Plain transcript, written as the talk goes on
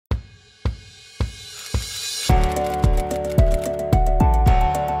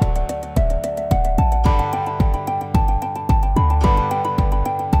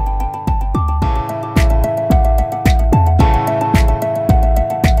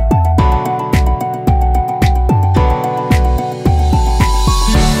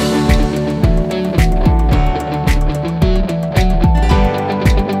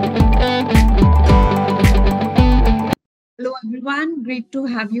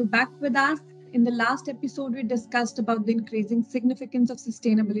have you back with us. In the last episode, we discussed about the increasing significance of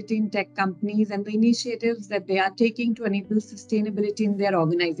sustainability in tech companies and the initiatives that they are taking to enable sustainability in their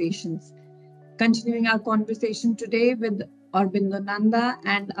organizations. Continuing our conversation today with Aurobinda Nanda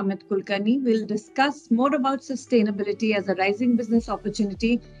and Amit Kulkarni, we'll discuss more about sustainability as a rising business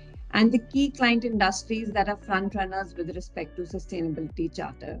opportunity and the key client industries that are front runners with respect to sustainability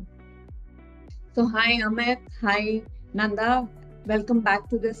charter. So, hi Amit, hi Nanda, welcome back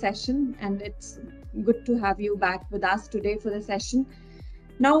to the session, and it's good to have you back with us today for the session.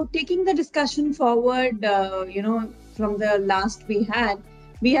 Now, taking the discussion forward, from the last we had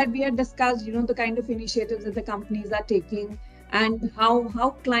discussed, the kind of initiatives that the companies are taking and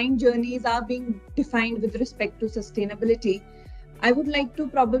how client journeys are being defined with respect to sustainability. I would like to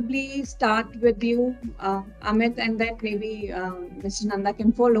probably start with you, Amit, and then maybe Mr. Nanda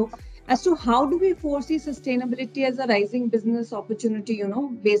can follow. As to how do we foresee sustainability as a rising business opportunity,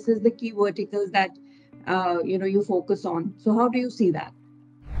 basis the key verticals that, you focus on. So how do you see that?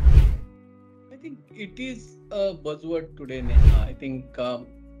 I think it is a buzzword today, Neha. I think,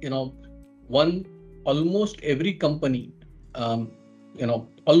 almost every company,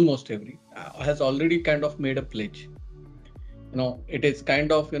 almost every, has already kind of made a pledge. It is kind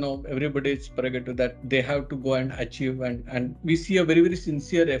of, everybody's prerogative that they have to go and achieve. And we see a very, very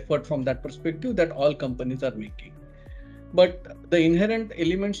sincere effort from that perspective that all companies are making. But the inherent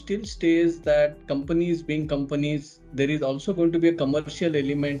element still stays that companies being companies, there is also going to be a commercial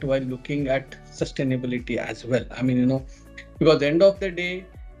element while looking at sustainability as well. I mean, because at the end of the day,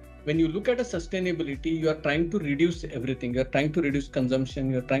 when you look at a sustainability, you are trying to reduce everything. You're trying to reduce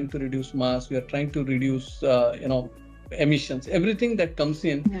consumption. You're trying to reduce mass. You're trying to reduce, emissions. Everything that comes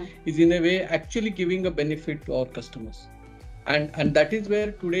in is in a way actually giving a benefit to our customers. And that is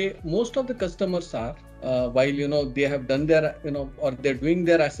where today most of the customers are, while they have done their or they're doing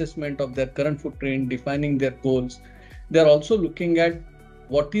their assessment of their current footprint, defining their goals, they're also looking at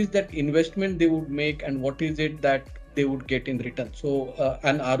what is that investment they would make and what is it that they would get in return. So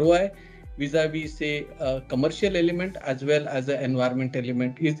an ROI vis-a-vis say a commercial element as well as an environment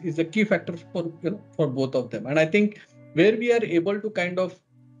element is a key factor for both of them. And I think where we are able to kind of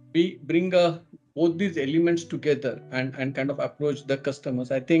bring both these elements together and kind of approach the customers,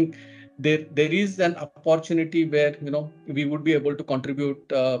 I think there is an opportunity where we would be able to contribute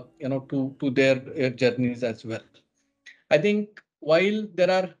to their journeys as well. I think while there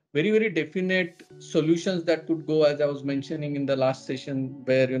are very, very definite solutions that could go, as I was mentioning in the last session,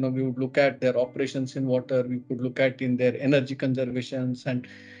 where we would look at their operations in water, we could look at in their energy conservations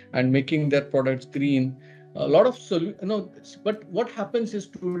and making their products green. A lot of but what happens is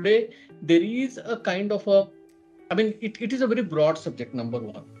today there is a kind of it is a very broad subject. Number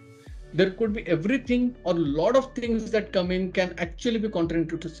one, there could be everything or a lot of things that come in can actually be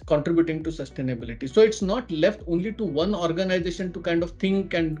contributing to sustainability. So it's not left only to one organization to kind of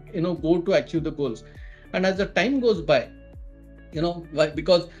think and go to achieve the goals. And as the time goes by,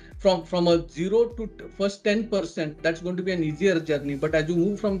 because from a 0 to first 10%, that's going to be an easier journey. But as you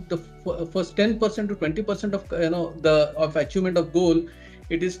move from the first 10% to 20% of of achievement of goal,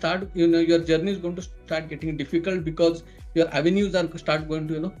 it is your journey is going to start getting difficult because your avenues are start going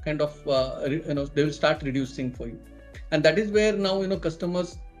to they will start reducing for you. And that is where now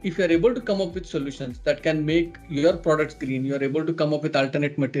customers, if you are able to come up with solutions that can make your products green, you are able to come up with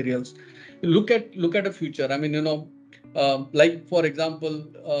alternate materials. Look at a future. I mean, like for example,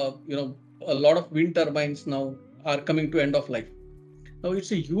 a lot of wind turbines now are coming to end of life. Now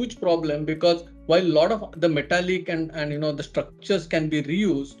it's a huge problem because while a lot of the metallic and the structures can be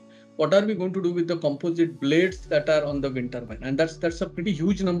reused, what are we going to do with the composite blades that are on the wind turbine? And that's a pretty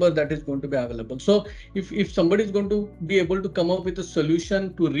huge number that is going to be available. So if somebody is going to be able to come up with a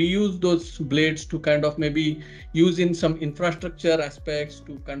solution to reuse those blades to kind of maybe use in some infrastructure aspects,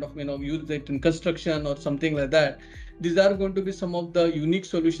 to kind of use it in construction or something like that, these are going to be some of the unique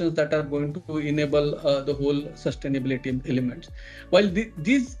solutions that are going to enable the whole sustainability elements. While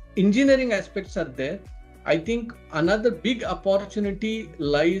these engineering aspects are there, I think another big opportunity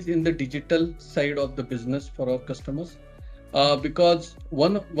lies in the digital side of the business for our customers, because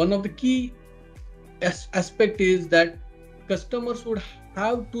one of the key aspect is that customers would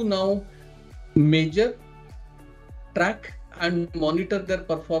have to now measure, track, and monitor their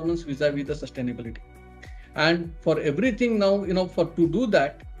performance vis-a-vis the sustainability. And for everything now, to do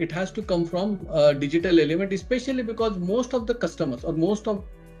that, it has to come from a digital element, especially because most of the customers or most of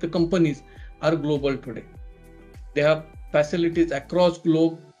the companies are global today. They have facilities across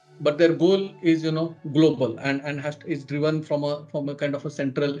globe, but their goal is global and is driven from a kind of a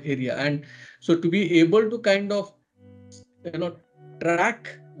central area. And so to be able to kind of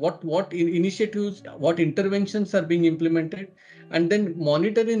track what initiatives, what interventions are being implemented, and then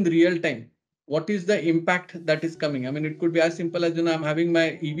monitor in real time what is the impact that is coming. I mean, it could be as simple as, I'm having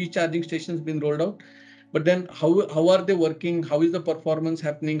my EV charging stations been rolled out, but then how are they working? How is the performance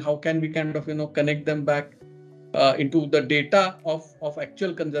happening? How can we kind of connect them back into the data of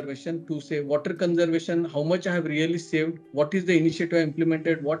actual conservation to say water conservation, how much I have really saved, what is the initiative I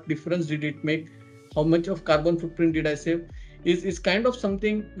implemented, what difference did it make, how much of carbon footprint did I save, is kind of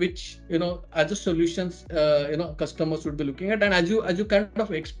something which as a solutions customers would be looking at. And as you kind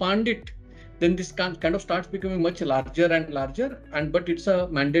of expand it, then this kind of starts becoming much larger and larger, and but it's a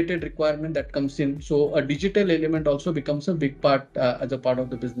mandated requirement that comes in. So a digital element also becomes a big part as a part of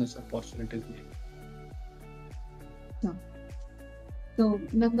the business opportunities. So,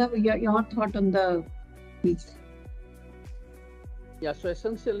 Nanda, your thought on the piece? Yeah, so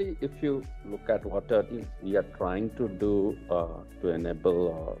essentially, if you look at what we are trying to do to enable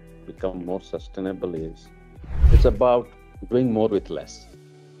or become more sustainable, it's about doing more with less,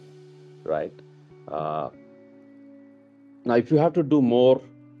 right? Now, if you have to do more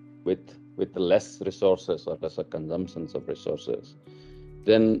with less resources or lesser consumptions of resources,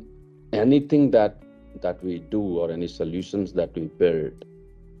 then anything that we do or any solutions that we build,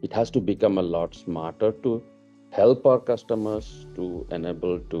 it has to become a lot smarter to help our customers to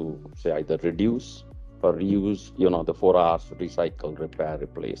enable to say either reduce or reuse, the 4 R's, recycle, repair,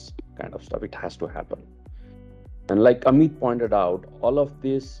 replace kind of stuff. It has to happen. And like Amit pointed out, all of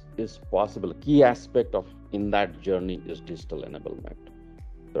this is possible. A key aspect of in that journey is digital enablement,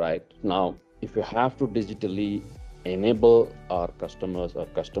 right? Now, if you have to digitally enable our customers or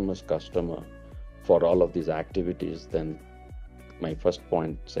customer's customer for all of these activities, then my first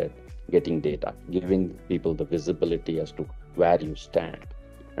point said getting data, giving people the visibility as to where you stand.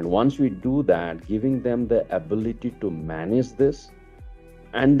 And once we do that, giving them the ability to manage this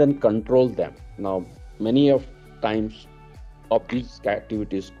and then control them. Now, many of times of these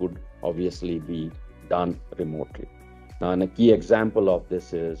activities could obviously be done remotely. Now, and a key example of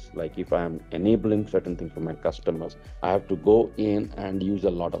this is like if I'm enabling certain things for my customers, I have to go in and use a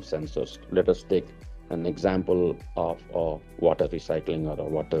lot of sensors. Let us take an example of a water recycling or a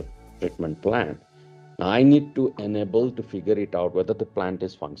water treatment plant. Now, I need to enable to figure it out whether the plant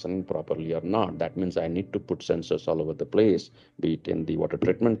is functioning properly or not. That means I need to put sensors all over the place, be it in the water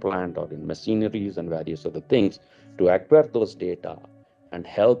treatment plant or in machineries and various other things, to acquire those data and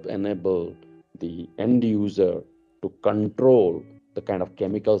help enable the end user to control the kind of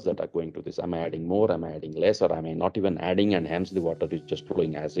chemicals that are going to this. Am I adding more? Am I adding less? Or am I not even adding, and hence the water is just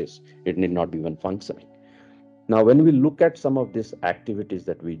flowing as is? It need not be even functioning. Now, when we look at some of these activities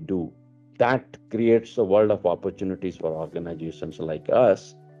that we do, that creates a world of opportunities for organizations like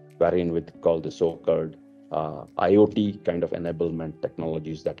us, wherein we call the so-called IoT kind of enablement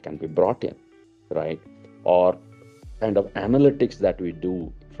technologies that can be brought in, right? Or kind of analytics that we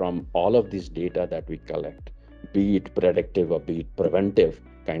do from all of this data that we collect, be it predictive or be it preventive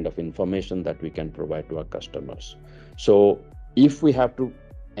kind of information that we can provide to our customers. So if we have to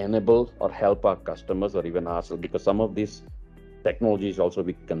enable or help our customers or even ourselves, because some of these technologies also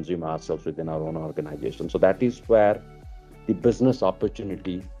we consume ourselves within our own organization. So that is where the business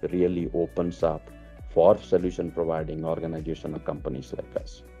opportunity really opens up for solution providing organization or companies like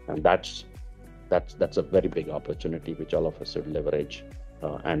us. And that's a very big opportunity which all of us should leverage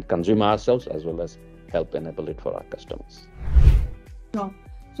and consume ourselves as well as help enable it for our customers.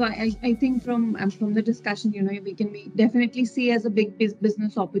 So I think from the discussion, we can definitely see as a big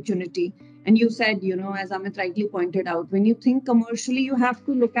business opportunity. And you said, as Amit rightly pointed out, when you think commercially, you have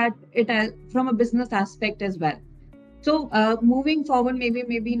to look at it as, from a business aspect as well. So moving forward,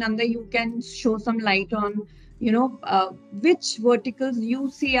 maybe Nanda, you can show some light on, which verticals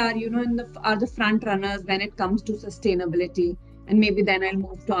you see are, are the front runners when it comes to sustainability. And maybe then I'll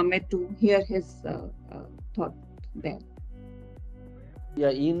move to Amit to hear his thought there.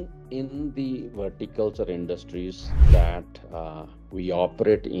 Yeah, in the verticals or industries that we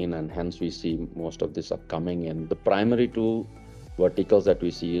operate in, and hence we see most of this are coming in, the primary two verticals that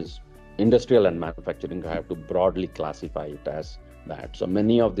we see is industrial and manufacturing. I have to broadly classify it as that. So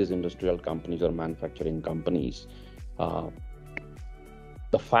many of these industrial companies or manufacturing companies, the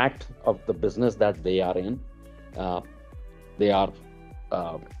fact of the business that they are in, they are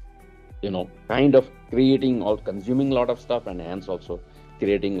kind of creating or consuming a lot of stuff, and hence also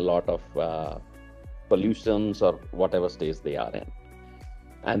creating a lot of pollutions or whatever stage they are in.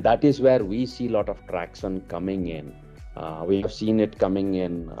 And that is where we see a lot of traction coming in. We have seen it coming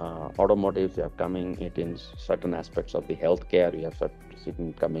in automotives, we have coming it in certain aspects of the healthcare, we have seen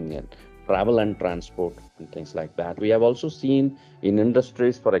it coming in travel and transport and things like that. We have also seen in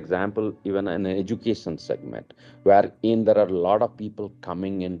industries, for example, even in an education segment, wherein there are a lot of people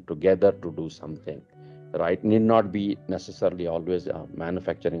coming in together to do something, right? Need not be necessarily always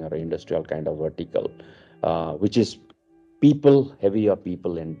manufacturing or industrial kind of vertical, which is people heavy or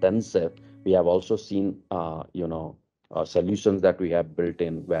people intensive. We have also seen, solutions that we have built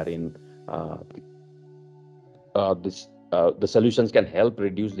in wherein uh, the solutions can help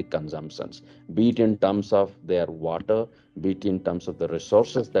reduce the consumptions, be it in terms of their water, be it in terms of the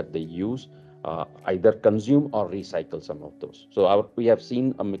resources that they use, either consume or recycle some of those. So we have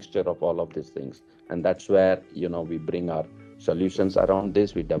seen a mixture of all of these things, and that's where we bring our solutions around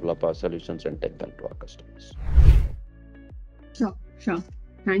this. We develop our solutions and take them to our customers. Sure, sure.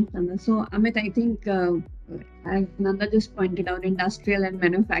 Thanks, Nanda. So, Amit, I think as Nanda just pointed out, industrial and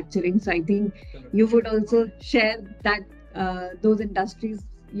manufacturing. So, I think you would also share that those industries,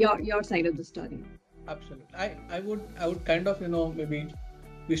 your side of the story. Absolutely. I would kind of maybe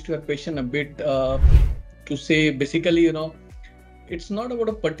twist your question a bit to say basically it's not about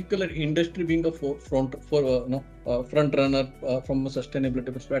a particular industry being a front runner from a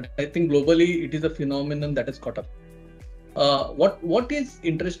sustainability perspective. I think globally it is a phenomenon that has caught up. What is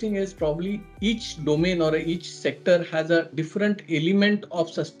interesting is probably each domain or each sector has a different element of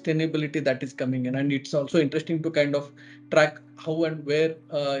sustainability that is coming in, and it's also interesting to kind of track how and where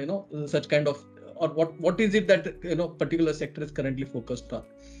such kind of, or what is it that particular sector is currently focused on.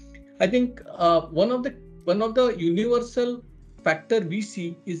 I think one of the universal factor we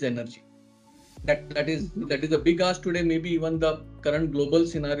see is energy. That is a big ask today. Maybe even the current global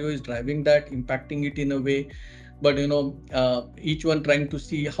scenario is driving that, impacting it in a way. But each one trying to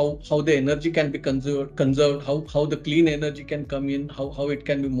see how the energy can be conserved, how the clean energy can come in, how it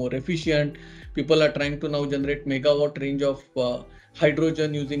can be more efficient. People are trying to now generate megawatt range of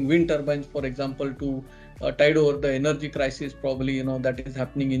hydrogen using wind turbines, for example, to tide over the energy crisis probably that is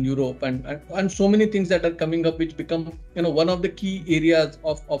happening in Europe, and so many things that are coming up, which become one of the key areas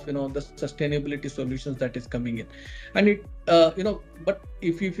of the sustainability solutions that is coming in. And it but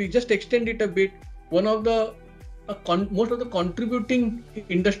if we just extend it a bit, one of the most of the contributing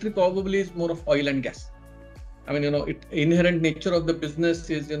industry probably is more of oil and gas. I mean, inherent nature of the business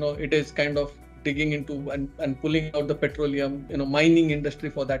is, it is kind of digging into and pulling out the petroleum, mining industry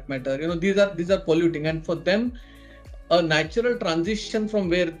for that matter. These are polluting, and for them, a natural transition from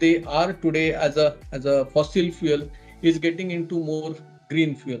where they are today as a fossil fuel is getting into more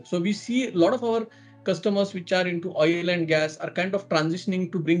green fuel. So we see a lot of our customers which are into oil and gas are kind of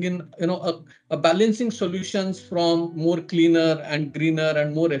transitioning to bring in a balancing solutions from more cleaner and greener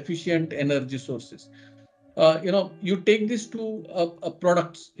and more efficient energy sources. You take this to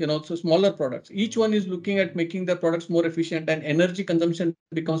products, so smaller products. Each one is looking at making their products more efficient, and energy consumption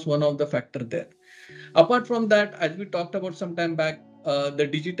becomes one of the factor there. Apart from that, as we talked about some time back, the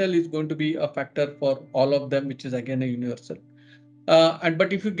digital is going to be a factor for all of them, which is again a universal.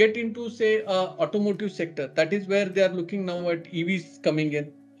 But if you get into, say, automotive sector, that is where they are looking now at EVs coming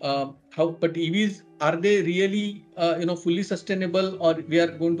in. But EVs, are they really fully sustainable, or we are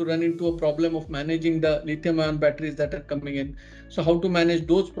going to run into a problem of managing the lithium-ion batteries that are coming in? So how to manage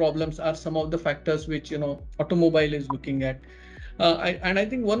those problems are some of the factors which automobile is looking at. I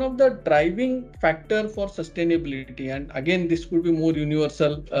think one of the driving factor for sustainability, and again this could be more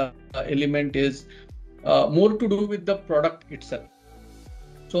universal element, is more to do with the product itself.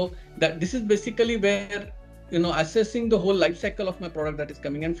 So that this is basically where assessing the whole life cycle of my product that is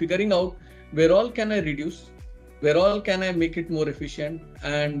coming and figuring out where all can I reduce, where all can I make it more efficient,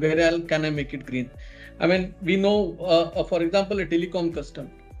 and where all can I make it green. I mean, we know, for example, a telecom customer,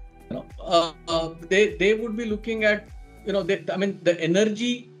 they would be looking at the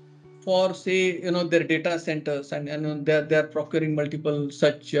energy for, say, their data centers, and they're procuring multiple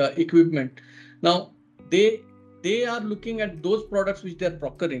such equipment. Now they are looking at those products which they're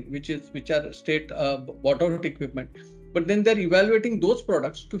procuring, which are state bought out equipment, but then they're evaluating those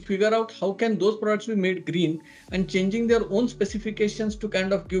products to figure out how can those products be made green, and changing their own specifications to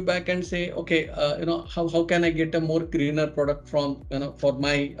kind of give back and say, okay, how can I get a more greener product from for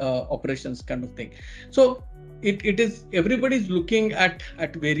my operations kind of thing. So it is, everybody's looking at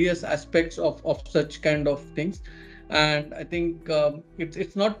various aspects of such kind of things. And I think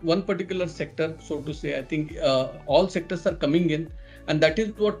it's not one particular sector, so to say. I think all sectors are coming in, and that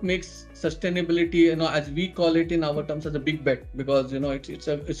is what makes sustainability, as we call it in our terms, as a big bet, because it's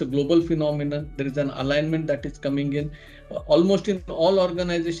a global phenomenon. There is an alignment that is coming in. Almost in all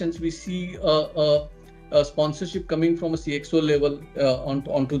organizations, we see a sponsorship coming from a CXO level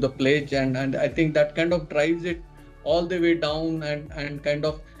onto the pledge, and I think that kind of drives it all the way down, and kind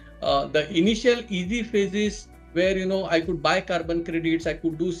of The initial easy phases where I could buy carbon credits, I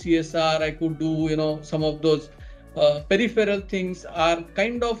could do CSR, I could do some of those peripheral things are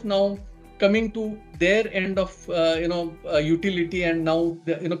kind of now coming to their end of utility, and now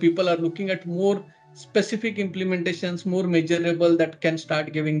people are looking at more specific implementations, more measurable, that can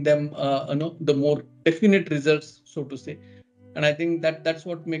start giving them the more definite results, so to say. And I think that's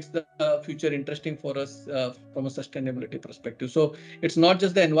what makes the future interesting for us from a sustainability perspective. So it's not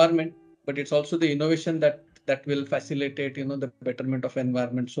just the environment, but it's also the innovation that will facilitate the betterment of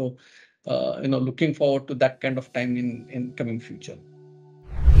environment. So looking forward to that kind of time in coming future.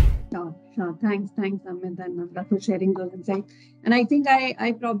 Sure, sure. Thanks, Amit and Nanda for sharing those insights. And I think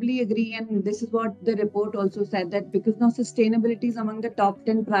I probably agree. And this is what the report also said, that because now sustainability is among the top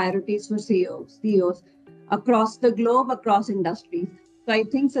 10 priorities for CEOs across the globe, across industries. So I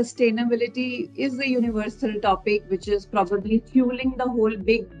think sustainability is a universal topic, which is probably fueling the whole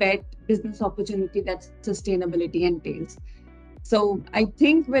big bet business opportunity that sustainability entails. So I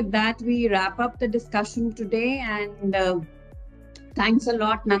think with that, we wrap up the discussion today. And thanks a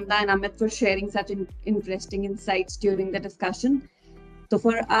lot, Nanda and Amit, for sharing such interesting insights during the discussion. So,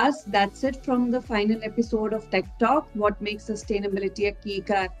 for us, that's it from the final episode of Tech Talk: What makes sustainability a key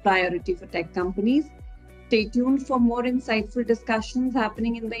priority for tech companies? Stay tuned for more insightful discussions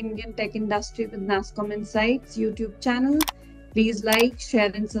happening in the Indian tech industry with NASSCOM Insights YouTube channel. Please like,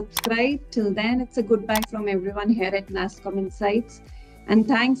 share, and subscribe. Till then, it's a goodbye from everyone here at NASSCOM Insights. And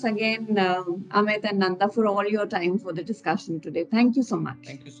thanks again, Amit and Nanda, for all your time for the discussion today. Thank you so much.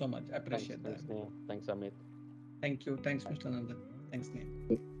 Thank you so much. I appreciate that. Thanks, Neha. Thanks, Amit. Thank you. Thanks, Mr. Nanda. Thanks,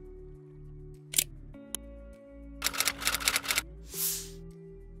 Neha.